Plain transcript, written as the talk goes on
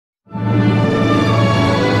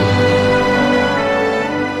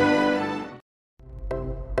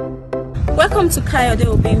Welcome to Kayode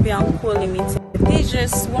Obimbi and Co Limited. This is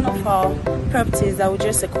just one of our properties that we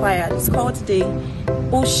just acquired. It's called the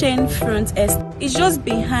Oceanfrontestate. It's just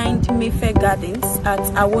behind MayFair Gardens at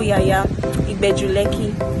Awoyaya, Ibeju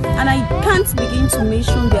Lekki. And I can't begin to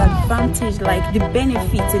mention the advantage, like the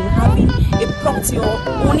benefit in having a property or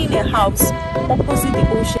owning a house opposite the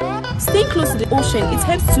ocean. Staying close to the ocean, it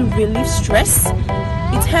helps to relieve stress.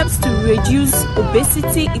 It helps to reduce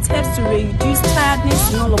obesity, it helps to reduce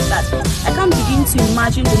tiredness and all of that. I can't begin to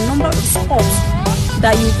imagine the number of spots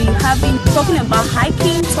that you'll be having, talking about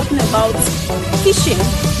hiking, talking about fishing.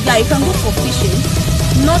 Yeah, you can go for fishing,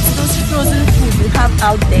 not those frozen food you have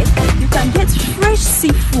out there. You can get fresh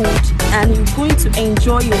seafood and you're going to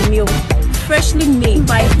enjoy your meal, freshly made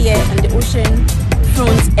right here in the Ocean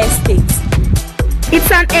Front Estate.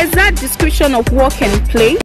 It's an exact description of work and play.